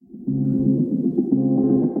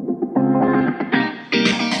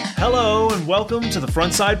welcome to the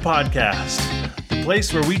Frontside Podcast, the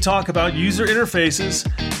place where we talk about user interfaces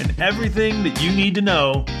and everything that you need to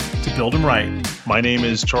know to build them right. My name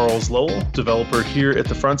is Charles Lowell, developer here at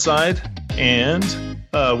the Frontside, and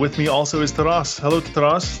with me also is Taras. Hello,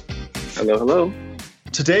 Taras. Hello, hello.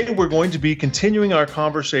 Today we're going to be continuing our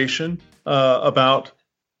conversation about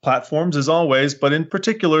platforms, as always, but in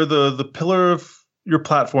particular the pillar of your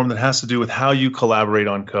platform that has to do with how you collaborate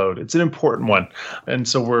on code. It's an important one. And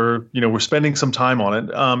so we're spending some time on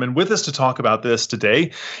it. And with us to talk about this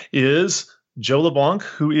today is Joe LeBlanc,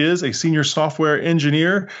 who is a senior software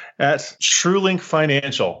engineer at TrueLink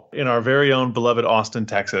Financial in our very own beloved Austin,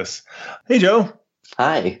 Texas. Hey, Joe.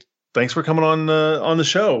 Hi. Thanks for coming on the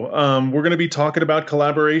show. We're going to be talking about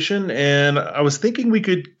collaboration, and I was thinking we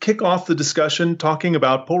could kick off the discussion talking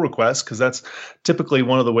about pull requests, because that's typically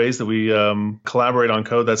one of the ways that we collaborate on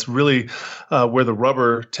code. That's really where the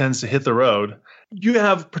rubber tends to hit the road. You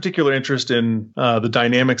have particular interest in the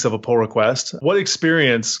dynamics of a pull request. What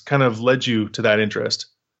experience kind of led you to that interest?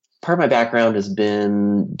 Part of my background has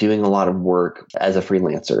been doing a lot of work as a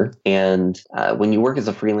freelancer. And when you work as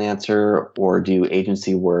a freelancer or do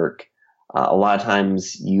agency work, a lot of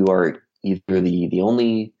times you are either the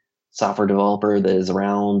only software developer that is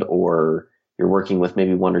around, or you're working with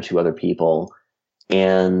maybe one or two other people.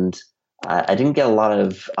 And I didn't get a lot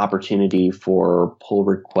of opportunity for pull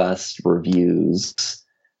request reviews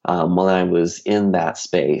when I was in that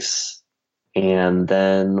space. And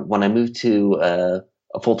then when I moved to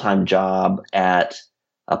a full-time job at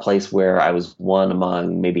a place where I was one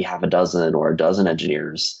among maybe half a dozen or a dozen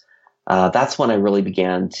engineers, that's when I really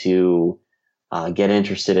began to get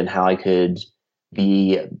interested in how I could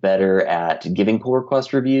be better at giving pull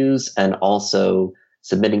request reviews and also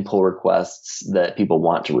submitting pull requests that people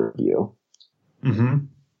want to review. Mm-hmm.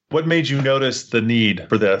 What made you notice the need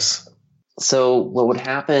for this? So what would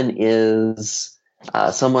happen is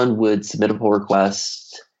someone would submit a pull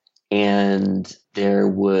request, and there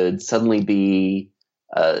would suddenly be,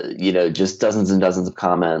 just dozens and dozens of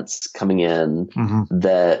comments coming in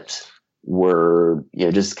that were,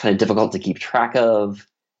 just kind of difficult to keep track of,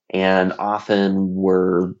 and often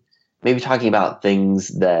were maybe talking about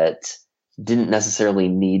things that didn't necessarily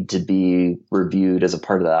need to be reviewed as a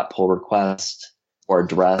part of that pull request or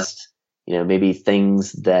addressed. Maybe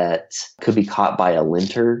things that could be caught by a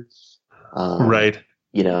linter, right?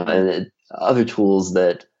 And other tools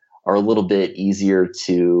that are a little bit easier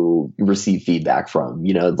to receive feedback from.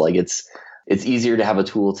 Like it's easier to have a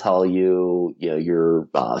tool tell you, your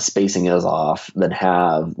spacing is off than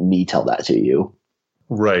have me tell that to you.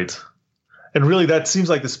 Right. And really, that seems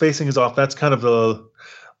like the spacing is off. That's kind of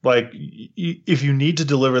if you need to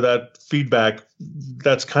deliver that feedback,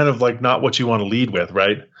 that's kind of like not what you want to lead with,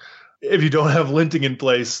 right? If you don't have linting in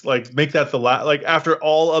place, make that after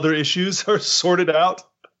all other issues are sorted out.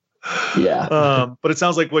 Yeah. But it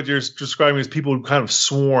sounds like what you're describing is people who kind of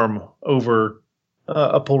swarm over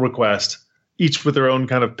a pull request, each with their own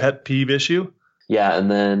kind of pet peeve issue. Yeah. And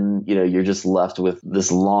then, you're just left with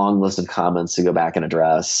this long list of comments to go back and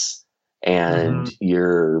address. And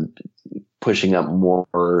you're pushing up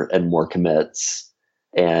more and more commits.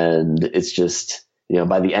 And it's just,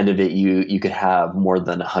 by the end of it, you could have more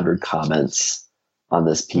than 100 comments on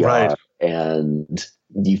this PR. Right. And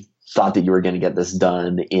you thought that you were going to get this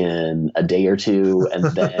done in a day or two, and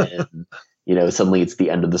then suddenly it's the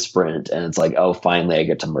end of the sprint, and it's like, oh, finally I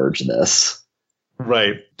get to merge this.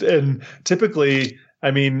 Right. And typically,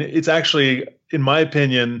 it's actually, in my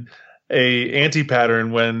opinion, a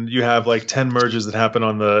anti-pattern when you have 10 merges that happen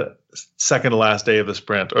on the second to last day of the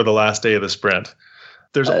sprint or the last day of the sprint.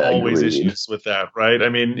 There's always issues with that, right?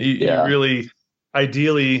 You really,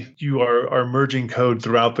 ideally, you are merging code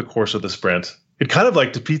throughout the course of the sprint. It kind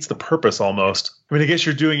of defeats the purpose almost. I guess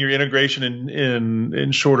you're doing your integration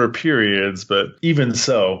in shorter periods, but even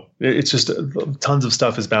so, it's just tons of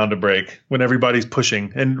stuff is bound to break when everybody's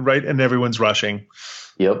pushing and everyone's rushing.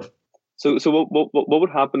 Yep. So what would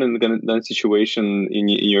happen in that situation in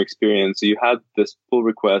your experience? So you had this pull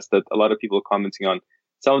request that a lot of people are commenting on.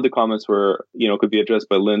 Some of the comments were, could be addressed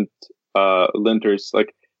by linters.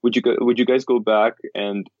 Would you guys go back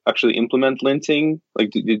and actually implement linting?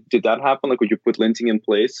 Did that happen? Would you put linting in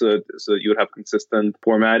place so you would have consistent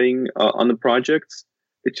formatting on the projects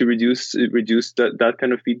to reduce that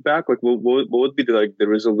kind of feedback? What would be the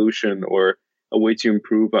resolution or a way to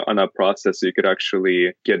improve on that process so you could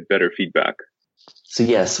actually get better feedback? So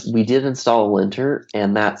yes, we did install a linter,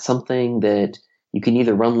 and that's something that you can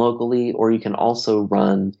either run locally or you can also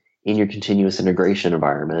run in your continuous integration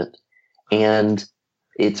environment. And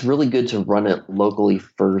it's really good to run it locally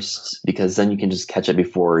first, because then you can just catch it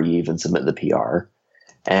before you even submit the PR.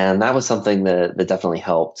 And that was something that definitely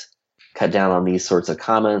helped cut down on these sorts of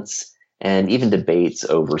comments and even debates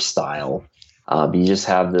over style. You just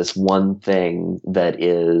have this one thing that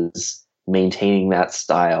is maintaining that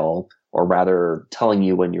style, or rather telling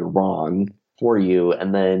you when you're wrong for you,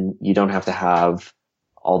 and then you don't have to have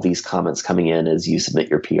all these comments coming in as you submit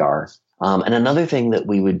your PR. And another thing that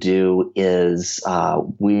we would do is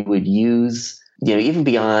we would use, even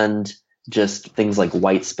beyond just things like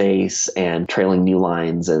white space and trailing new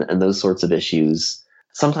lines and those sorts of issues,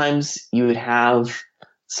 sometimes you would have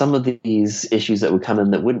some of these issues that would come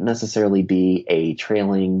in that wouldn't necessarily be a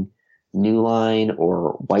trailing new line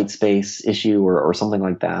or white space issue or something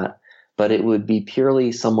like that, but it would be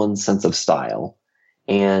purely someone's sense of style.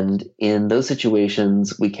 And in those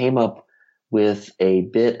situations, we came up with a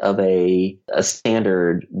bit of a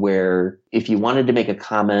standard where if you wanted to make a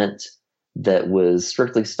comment that was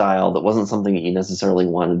strictly style, that wasn't something that you necessarily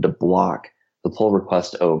wanted to block the pull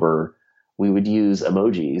request over, we would use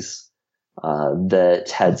emojis that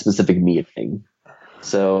had specific meaning.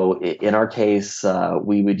 So in our case,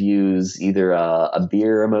 we would use either a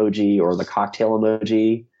beer emoji or the cocktail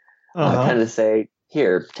emoji, kind of say,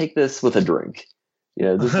 here, take this with a drink.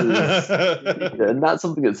 This is not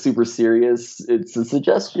something that's super serious. It's a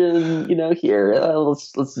suggestion, here,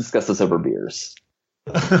 let's discuss this over beers.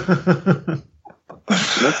 That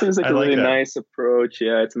seems like a really nice approach.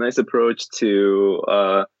 Yeah, it's a nice approach to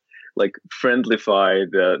friendlify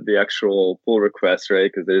the actual pull request,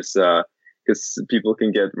 right? Because people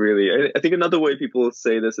can get really. I think another way people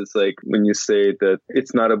say this is like when you say that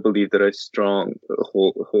it's not a belief that I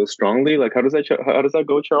hold strongly. Like how does that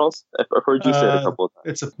go, Charles? I've heard you say it a couple of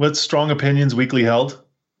times. What's strong opinions weakly held?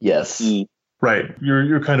 Yes. Right.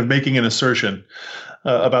 You're kind of making an assertion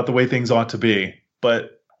about the way things ought to be,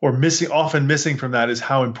 often missing from that is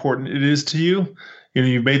how important it is to you.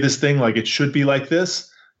 You've made this thing like it should be like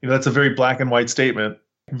this. That's a very black and white statement,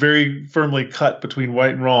 very firmly cut between right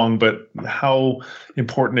and wrong, but how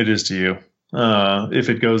important it is to you if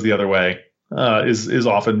it goes the other way is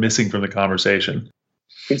often missing from the conversation.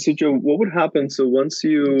 And so, Joe, what would happen? So once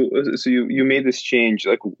you made this change,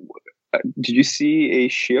 like, did you see a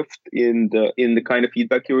shift in the kind of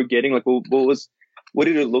feedback you were getting? Like, what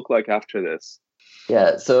did it look like after this?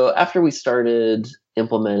 Yeah. So after we started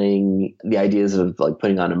implementing the ideas of like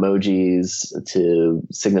putting on emojis to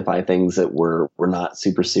signify things that were not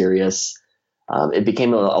super serious, it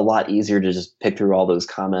became a lot easier to just pick through all those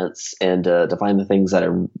comments and to find the things that I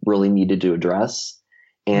really needed to address.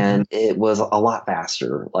 And it was a lot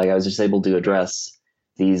faster. Like I was just able to address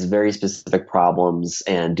these very specific problems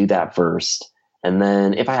and do that first. And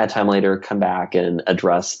then if I had time later, come back and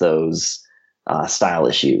address those style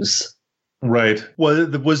issues. Right. Well,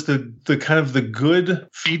 was the kind of the good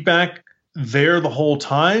feedback there the whole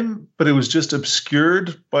time, but it was just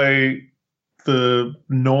obscured by the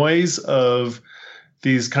noise of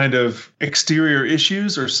these kind of exterior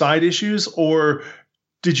issues or side issues? Or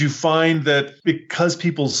did you find that because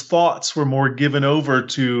people's thoughts were more given over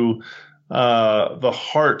to the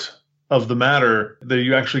heart of the matter, that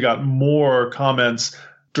you actually got more comments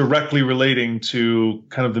directly relating to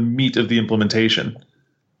kind of the meat of the implementation?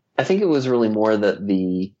 I think it was really more that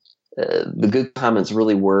the good comments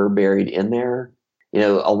really were buried in there.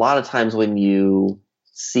 A lot of times when you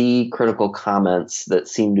see critical comments that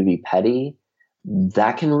seem to be petty,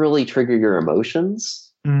 that can really trigger your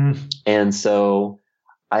emotions. And so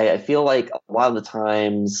I feel like a lot of the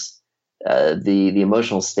times the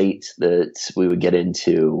emotional state that we would get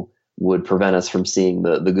into would prevent us from seeing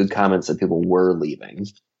the good comments that people were leaving.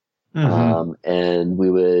 And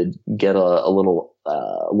we would get a little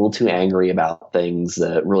too angry about things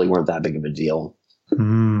that really weren't that big of a deal.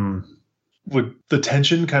 Would the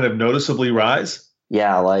tension kind of noticeably rise?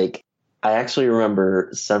 Yeah, like I actually remember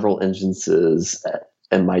several instances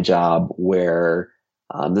in my job where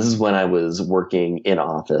this is when I was working in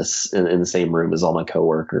office in the same room as all my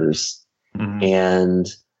coworkers. And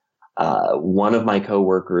one of my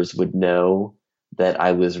coworkers would know that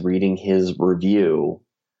I was reading his review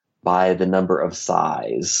by the number of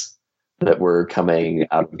sighs that were coming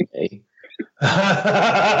out of me.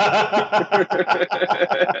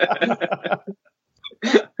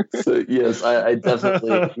 So yes, I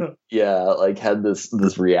definitely had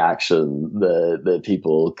this reaction that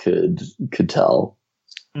people could tell.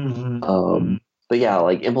 But yeah,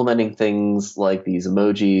 like implementing things like these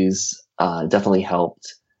emojis definitely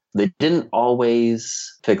helped. They didn't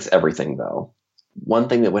always fix everything though. One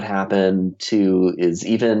thing that would happen too is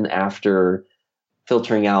even after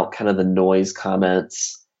filtering out kind of the noise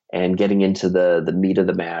comments and getting into the meat of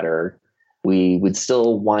the matter, we would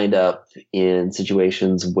still wind up in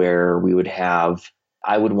situations where we would have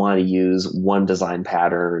I would want to use one design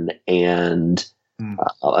pattern, and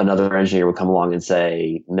another engineer would come along and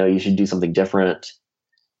say, no, you should do something different.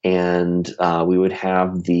 And we would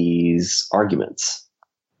have these arguments.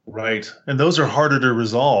 Right. And those are harder to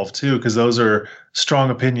resolve too, because those are strong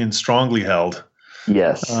opinions, strongly held.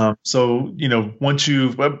 Yes. So, once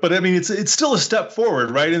but I mean, it's still a step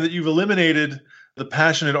forward, right? In that you've eliminated the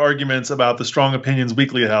passionate arguments about the strong opinions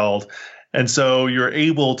weakly held. And so you're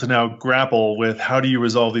able to now grapple with how do you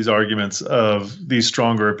resolve these arguments of these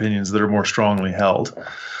stronger opinions that are more strongly held.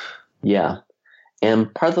 Yeah.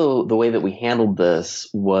 And part of the way that we handled this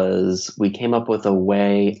was we came up with a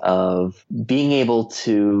way of being able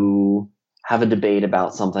to have a debate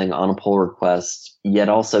about something on a pull request, yet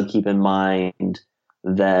also keep in mind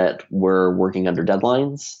that we're working under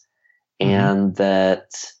deadlines and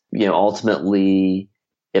that, ultimately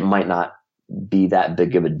it might not be that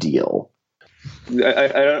big of a deal.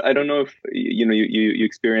 I don't know if you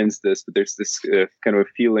experienced this, but there's this kind of a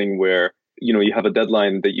feeling where you have a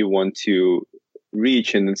deadline that you want to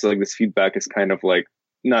reach, and it's like this feedback is kind of like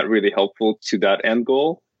not really helpful to that end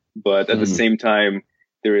goal, but at the same time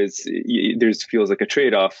there's feels like a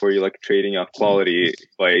trade-off where you're like trading off quality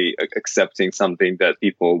by accepting something that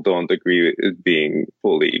people don't agree with being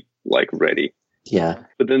fully like ready. Yeah.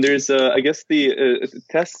 But then there's I guess the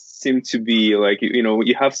tests seem to be like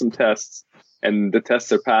you have some tests and the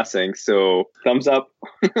tests are passing, so thumbs up.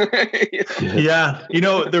 Yeah,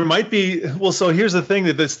 there might be. Well, so here's the thing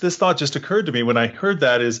that this thought just occurred to me when I heard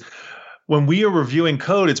that is when we are reviewing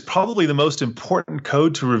code, it's probably the most important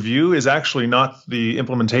code to review is actually not the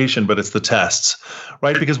implementation, but it's the tests,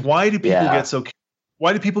 right? Because why do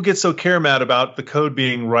people get so care mad about the code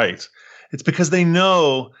being right? It's because they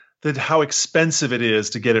know that how expensive it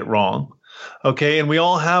is to get it wrong. Okay. And we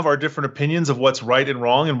all have our different opinions of what's right and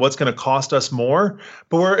wrong and what's going to cost us more.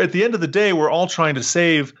 But we're at the end of the day, we're all trying to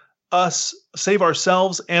save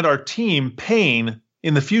ourselves and our team pain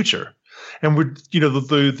in the future. And we're,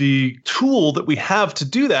 the tool that we have to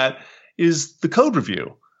do that is the code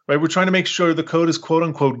review, right? We're trying to make sure the code is quote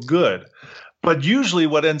unquote good. But usually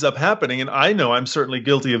what ends up happening, and I know I'm certainly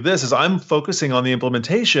guilty of this, is I'm focusing on the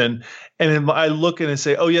implementation and I look and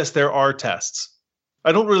say, oh yes, there are tests.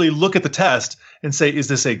 I don't really look at the test and say, is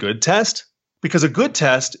this a good test? Because a good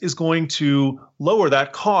test is going to lower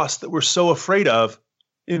that cost that we're so afraid of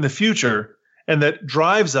in the future, and that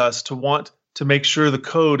drives us to want to make sure the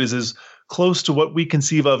code is as close to what we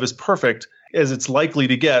conceive of as perfect as it's likely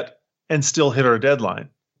to get and still hit our deadline.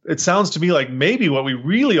 It sounds to me like maybe what we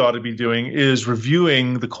really ought to be doing is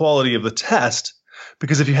reviewing the quality of the test,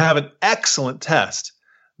 because if you have an excellent test,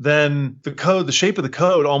 then the shape of the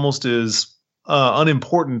code almost is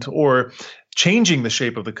unimportant, or changing the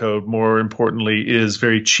shape of the code, more importantly, is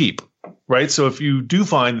very cheap, right? So if you do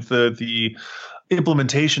find that the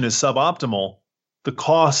implementation is suboptimal, the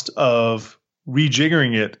cost of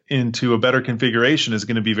rejiggering it into a better configuration is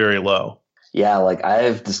going to be very low. Yeah, like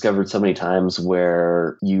I've discovered so many times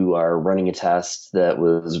where you are running a test that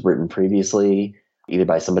was written previously, either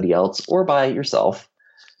by somebody else or by yourself,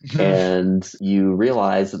 and you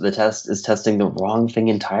realize that the test is testing the wrong thing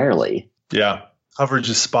entirely. Yeah. Coverage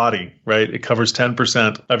is spotty, right? It covers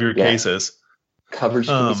 10% of your cases. Coverage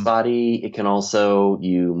can be spotty. It can also,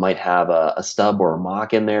 you might have a stub or a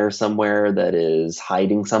mock in there somewhere that is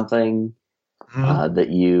hiding something that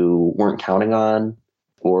you weren't counting on.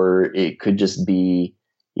 Or it could just be,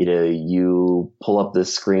 you pull up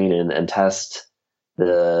this screen and test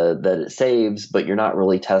that it saves, but you're not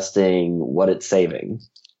really testing what it's saving.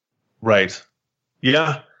 Right.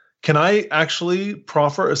 Yeah. Can I actually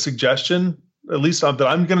proffer a suggestion, at least that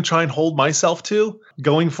I'm going to try and hold myself to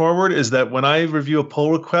going forward, is that when I review a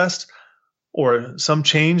pull request or some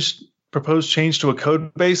proposed change to a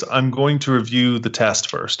code base, I'm going to review the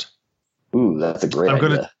test first. Ooh, that's a great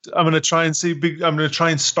idea. I'm going to try and I'm going to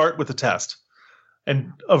try and start with the test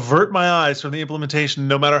and avert my eyes from the implementation,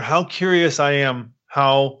 no matter how curious I am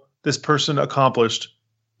how this person accomplished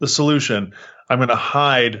the solution. I'm going to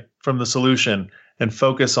hide from the solution and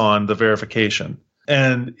focus on the verification.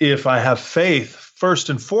 And if I have faith, first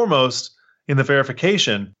and foremost, in the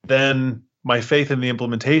verification, then my faith in the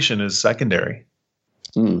implementation is secondary.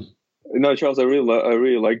 No, Charles, I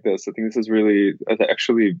really like this. I think this is really, I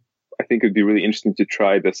think it'd be really interesting to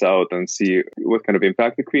try this out and see what kind of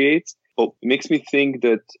impact it creates. But it makes me think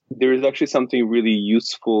that there is actually something really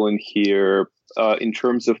useful in here in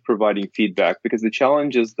terms of providing feedback, because the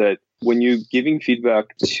challenge is that when you're giving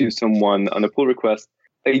feedback to someone on a pull request,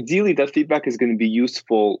 ideally that feedback is going to be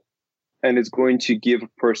useful and it's going to give a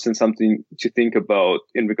person something to think about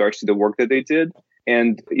in regards to the work that they did.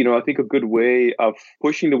 And, I think a good way of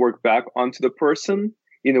pushing the work back onto the person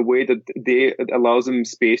in a way that allows them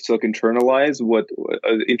space to internalize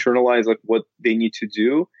what they need to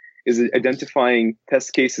do is identifying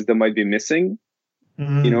test cases that might be missing.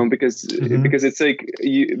 Because it's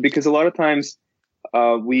because a lot of times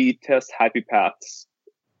we test happy paths,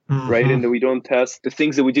 right? And we don't test the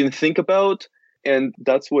things that we didn't think about. And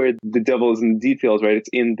that's where the devil is in the details, right? It's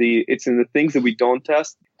in the things that we don't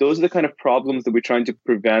test. Those are the kind of problems that we're trying to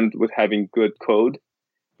prevent with having good code.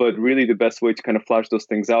 But really the best way to kind of flash those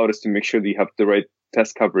things out is to make sure that you have the right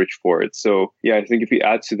test coverage for it. So yeah, I think if you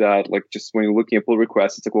add to that, like just when you're looking at pull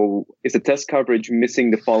requests, it's like, well, is the test coverage missing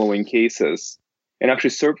the following cases? And actually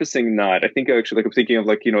surfacing that, I think actually I'm thinking of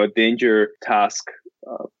a danger task.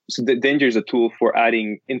 So the danger is a tool for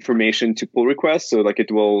adding information to pull requests. So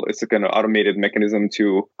it's a kind of automated mechanism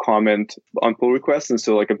to comment on pull requests. And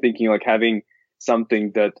so I'm thinking having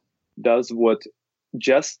something that does what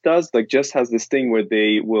Jest does. Jest has this thing where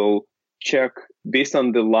they will check based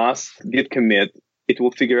on the last Git commit. It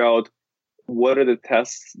will figure out what are the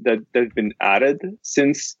tests that have been added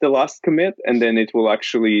since the last commit, and then it will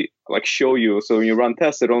actually show you. So when you run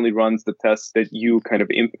tests, it only runs the tests that you kind of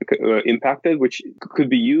impacted, which could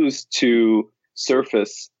be used to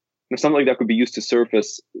surface. Something like that could be used to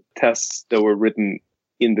surface tests that were written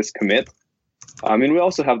in this commit. I mean, we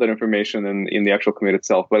also have that information in the actual commit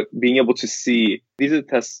itself, but being able to see these are the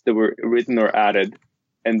tests that were written or added,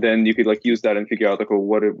 and then you could use that and figure out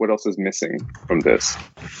what else is missing from this.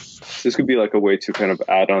 This could be a way to kind of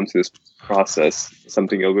add on to this process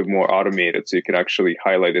something a little bit more automated, so you can actually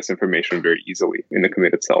highlight this information very easily in the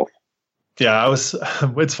commit itself. Yeah,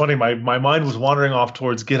 it's funny. My mind was wandering off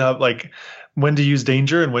towards GitHub, when to use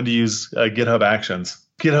danger and when to use GitHub Actions.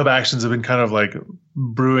 GitHub Actions have been kind of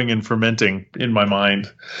brewing and fermenting in my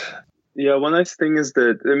mind. Yeah, one nice thing is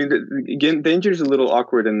that, again, danger is a little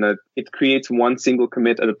awkward in that it creates one single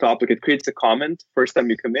commit at the top. It creates a comment first time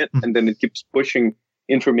you commit, and then it keeps pushing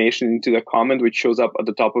information into the comment, which shows up at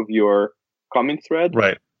the top of your comment thread.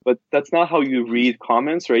 Right. But that's not how you read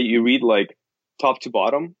comments, right? You read top to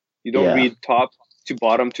bottom. You don't read top to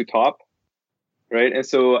bottom to top, right? And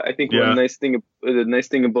so I think the nice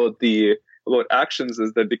thing about actions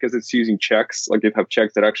is that because it's using checks, you have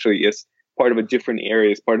checks that actually is part of a different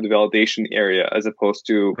area, is part of the validation area, as opposed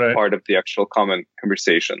to part of the actual comment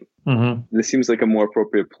conversation. Mm-hmm. This seems like a more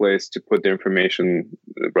appropriate place to put the information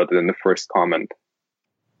rather than the first comment.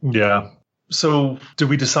 Yeah. So did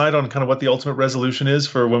we decide on kind of what the ultimate resolution is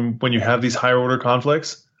for when you have these higher order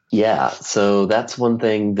conflicts? Yeah. So that's one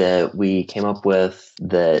thing that we came up with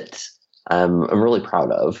that I'm really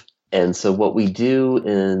proud of. And so what we do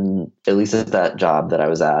at least at that job that I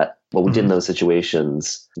was at, what we did in those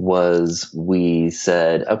situations was we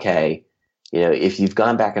said, okay, if you've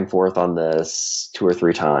gone back and forth on this 2 or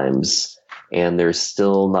 3 times and there's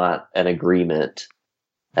still not an agreement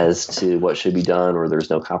as to what should be done or there's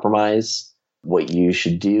no compromise, what you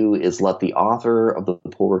should do is let the author of the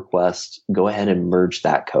pull request go ahead and merge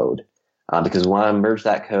that code. Because we want to merge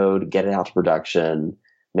that code, get it out to production,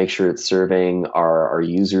 make sure it's serving our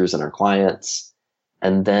users and our clients.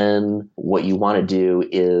 And then what you want to do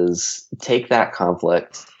is take that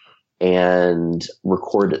conflict and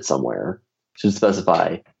record it somewhere. Should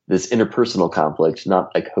specify this interpersonal conflict, not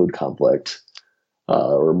a code conflict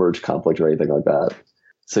or merge conflict or anything like that.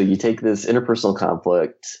 So you take this interpersonal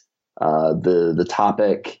conflict, the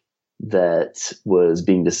topic that was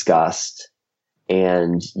being discussed,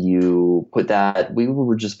 and you put that, we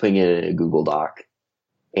were just putting it in a Google Doc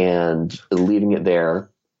and leaving it there.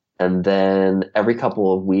 And then every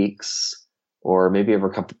couple of weeks, or maybe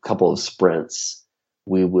every couple of sprints,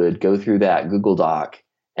 we would go through that Google Doc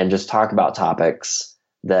and just talk about topics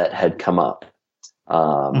that had come up.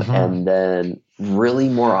 And then really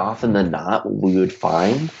more often than not, what we would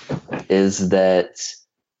find is that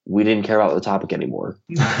we didn't care about the topic anymore.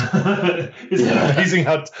 Isn't it amazing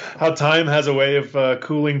how time has a way of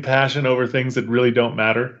cooling passion over things that really don't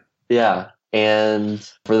matter? Yeah. And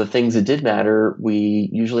for the things that did matter, we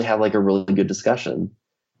usually had a really good discussion.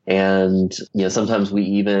 And, sometimes we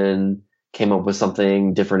even came up with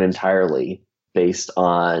something different entirely based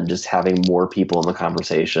on just having more people in the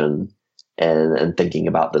conversation and thinking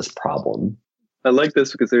about this problem. I like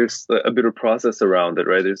this because there's a bit of process around it,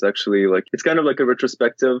 right? There's actually it's kind of like a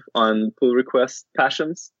retrospective on pull request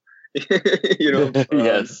passions,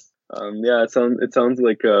 Yes. It sounds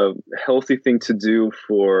like a healthy thing to do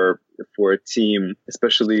for a team,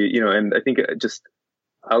 especially, and I think just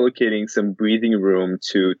allocating some breathing room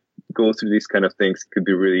to go through these kind of things could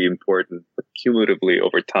be really important, cumulatively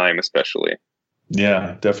over time, especially.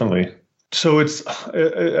 Yeah, definitely. So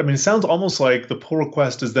I mean, it sounds almost like the pull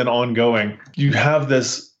request is then ongoing. You have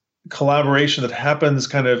this collaboration that happens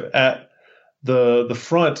kind of at the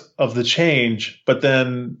front of the change, but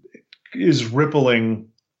then is rippling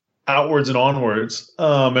outwards and onwards,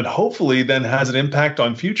 and hopefully then has an impact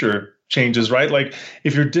on future changes, right? Like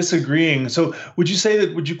if you're disagreeing, so would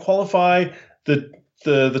you qualify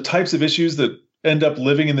the types of issues that end up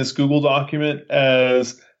living in this Google document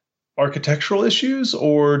as architectural issues,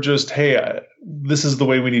 or just, hey, this is the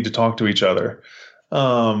way we need to talk to each other,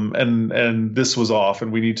 and this was off,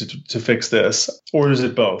 and we need to fix this, or is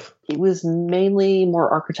it both? It was mainly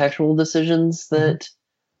more architectural decisions that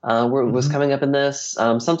was coming up in this.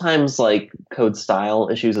 Sometimes like code style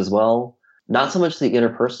issues as well. Not so much the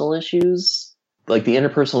interpersonal issues. Like the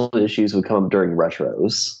interpersonal issues would come up during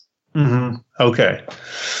retros. Okay.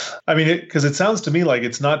 I mean, because it sounds to me like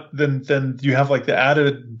it's not, then you have like the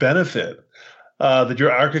added benefit that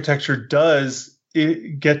your architecture does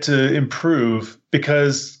get to improve,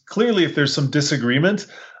 because clearly if there's some disagreement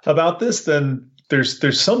about this, then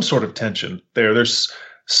there's some sort of tension there. There's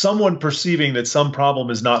someone perceiving that some problem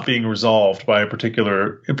is not being resolved by a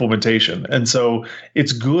particular implementation. And so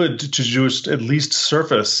it's good to just at least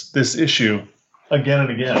surface this issue again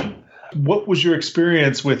and again. What was your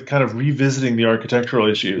experience with kind of revisiting the architectural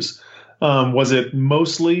issues? Was it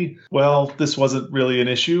mostly, well, this wasn't really an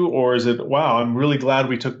issue, or is it, wow, I'm really glad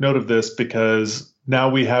we took note of this because now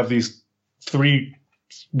we have these 3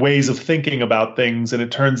 ways of thinking about things, and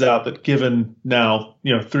it turns out that given now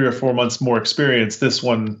 3 or 4 months more experience, this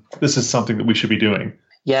is something that we should be doing?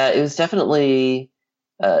 Yeah, it was definitely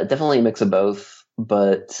a mix of both,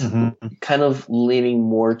 but kind of leaning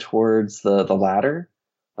more towards the latter.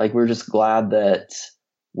 Like we're just glad that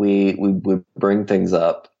we would bring things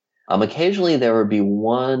up. Occasionally there would be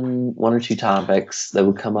one or two topics that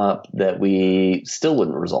would come up that we still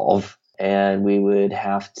wouldn't resolve, and we would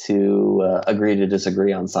have to agree to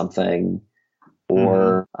disagree on something.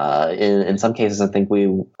 Or in some cases, I think we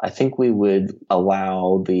would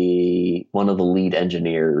allow one of the lead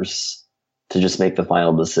engineers to just make the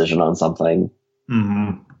final decision on something.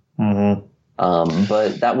 But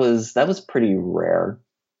that was pretty rare.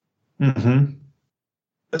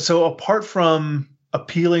 So apart from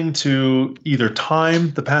appealing to either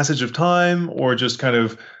the passage of time, or just kind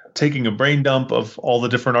of taking a brain dump of all the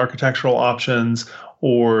different architectural options,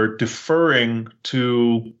 or deferring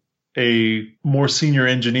to a more senior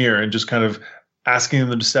engineer and just kind of asking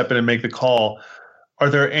them to step in and make the call, are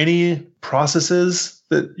there any processes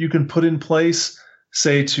that you can put in place,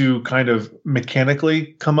 say, to kind of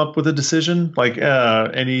mechanically come up with a decision, like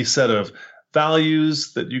any set of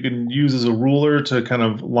values that you can use as a ruler to kind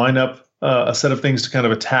of line up a set of things to kind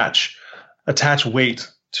of attach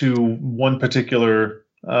weight to one particular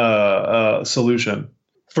solution?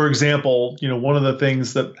 For example, one of the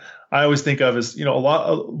things that I always think of is,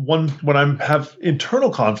 when I have internal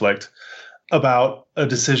conflict about a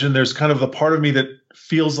decision, there's kind of the part of me that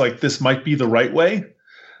feels like this might be the right way,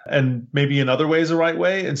 and maybe another way is the right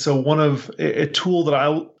way. And so a tool that I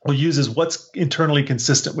will use is what's internally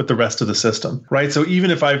consistent with the rest of the system, right? So even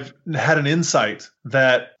if I've had an insight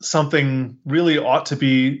that something really ought to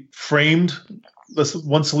be framed, this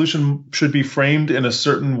one solution should be framed in a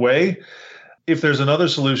certain way, if there's another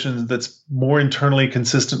solution that's more internally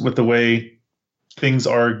consistent with the way things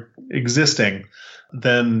are existing,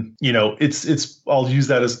 then I'll use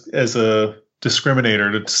that as a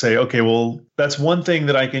discriminator to say, okay, well, that's one thing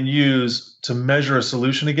that I can use to measure a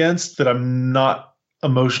solution against that I'm not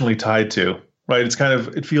emotionally tied to, right?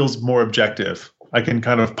 It feels more objective. I can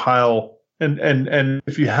kind of pile, and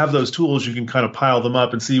if you have those tools, you can kind of pile them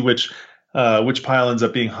up and see which pile ends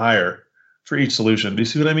up being higher for each solution. Do you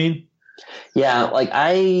see what I mean? Yeah, like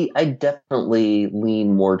I definitely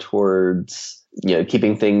lean more towards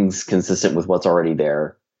keeping things consistent with what's already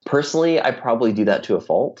there. Personally, I probably do that to a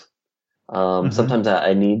fault. Sometimes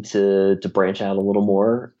I need to branch out a little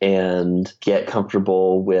more and get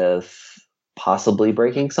comfortable with possibly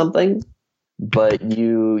breaking something. But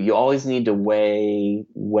you always need to weigh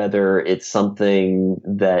whether it's something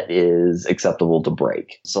that is acceptable to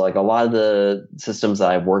break. So like a lot of the systems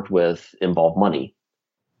that I've worked with involve money.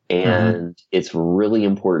 And it's really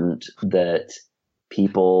important that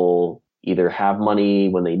people either have money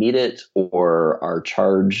when they need it or are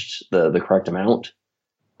charged the correct amount.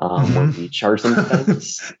 When we charge them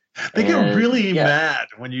things. They get really mad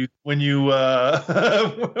when you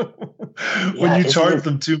charge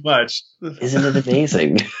them too much. Isn't it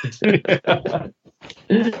amazing?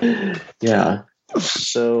 Yeah.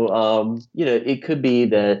 So it could be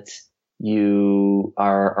that you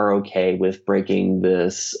are okay with breaking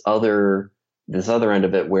this other this other end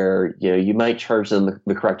of it where, you might charge them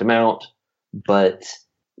the correct amount, but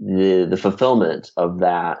the fulfillment of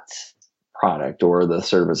that product or the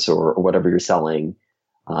service or whatever you're selling,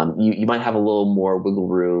 you might have a little more wiggle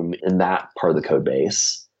room in that part of the code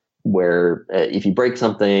base where if you break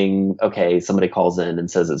something, okay, somebody calls in and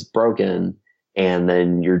says it's broken, and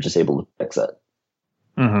then you're just able to fix it.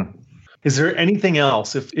 Mm-hmm. Is there anything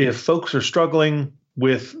else if folks are struggling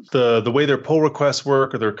with the way their pull requests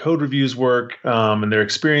work or their code reviews work, and they're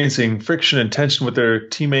experiencing friction and tension with their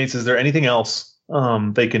teammates, is there anything else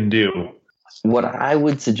they can do? What I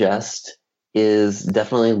would suggest is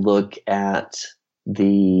definitely look at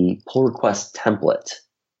the pull request template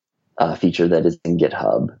feature that is in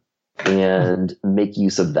GitHub and make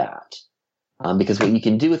use of that. Because what you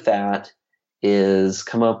can do with that is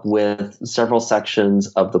come up with several sections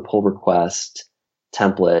of the pull request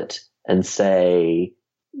template and say,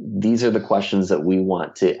 these are the questions that we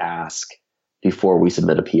want to ask before we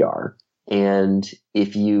submit a PR. And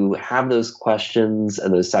if you have those questions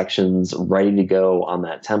and those sections ready to go on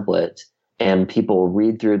that template, and people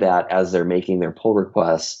read through that as they're making their pull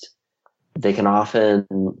request, they can often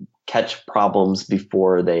catch problems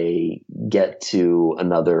before they get to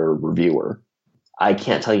another reviewer. I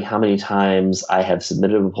can't tell you how many times I have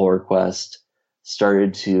submitted a pull request,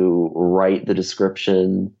 started to write the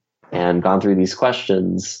description, and gone through these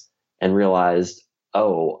questions and realized,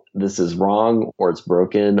 oh, this is wrong, or it's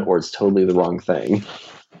broken, or it's totally the wrong thing.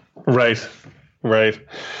 Right.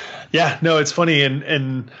 Yeah, no, it's funny.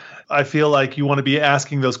 And I feel like you want to be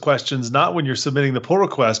asking those questions, not when you're submitting the pull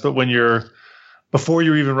request, but before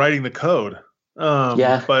you're even writing the code. But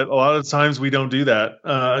a lot of times we don't do that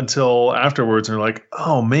until afterwards. And we're like,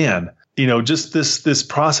 oh man, just this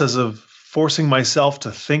process of forcing myself to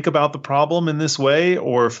think about the problem in this way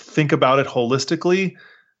or think about it holistically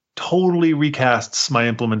totally recasts my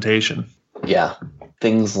implementation. Yeah.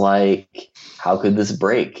 Things like, how could this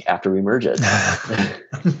break after we merge it?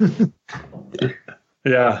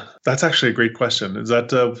 Yeah, that's actually a great question. Is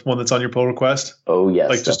that one that's on your pull request? Oh, yes,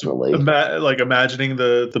 like just definitely. Imagining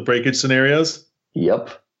the breakage scenarios?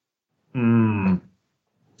 Yep.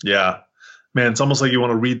 Yeah. Man, it's almost like you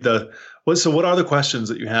want to read so what are the questions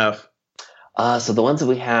that you have? So the ones that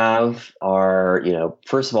we have are,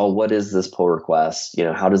 first of all, what is this pull request?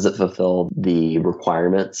 How does it fulfill the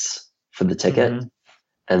requirements for the ticket? Mm-hmm.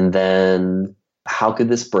 And then how could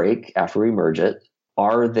this break after we merge it?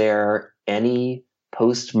 Are there any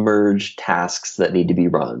post-merge tasks that need to be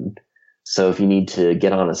run? So if you need to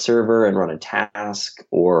get on a server and run a task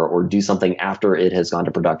or do something after it has gone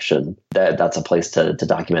to production, that's a place to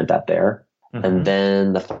document that there. Mm-hmm. And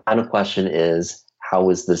then the final question is,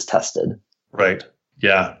 how is this tested? Right.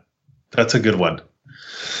 Yeah, that's a good one.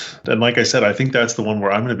 And like I said, I think that's the one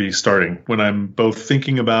where I'm going to be starting when I'm both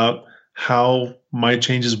thinking about how my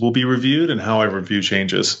changes will be reviewed and how I review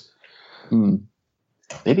changes.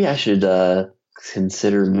 Maybe I should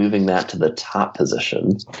consider moving that to the top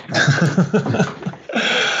position.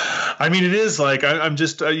 I mean, it is like I'm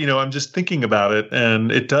just thinking about it,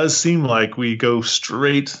 and it does seem like we go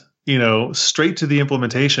straight to the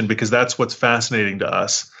implementation because that's what's fascinating to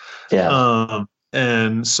us. Yeah.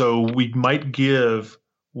 And so we might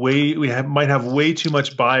might have way too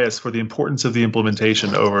much bias for the importance of the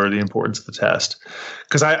implementation over the importance of the test.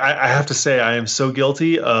 Because I have to say, I am so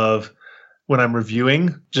guilty of when I'm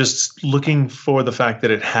reviewing, just looking for the fact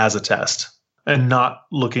that it has a test and not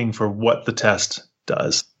looking for what the test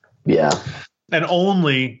does. Yeah. And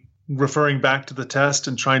only referring back to the test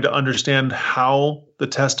and trying to understand how the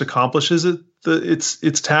test accomplishes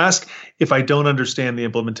its task. If I don't understand the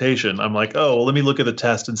implementation, I'm like, oh, well, let me look at the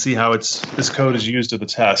test and see how this code is used in the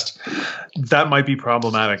test. That might be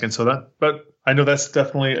problematic. And so but I know that's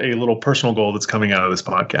definitely a little personal goal that's coming out of this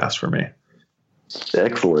podcast for me.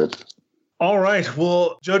 Excellent. All right.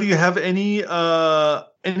 Well, Joe, do you have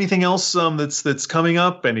anything else that's coming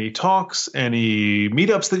up? Any talks? Any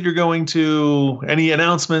meetups that you're going to? Any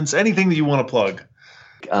announcements? Anything that you want to plug?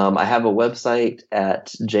 I have a website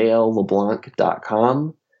at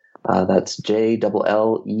jlleblanc.com. That's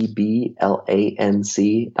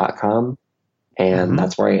JLLEBLANC.com. And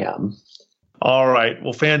that's where I am. All right.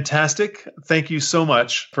 Well, fantastic. Thank you so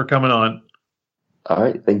much for coming on. All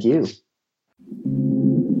right. Thank you.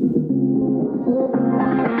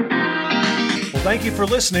 Thank you for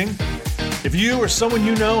listening. If you or someone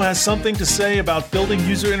you know has something to say about building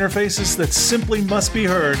user interfaces that simply must be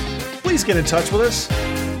heard, please get in touch with us.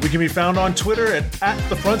 We can be found on Twitter at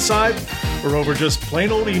 @thefrontside or over just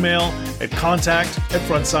plain old email at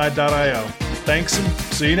contact@frontside.io. Thanks and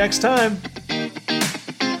see you next time.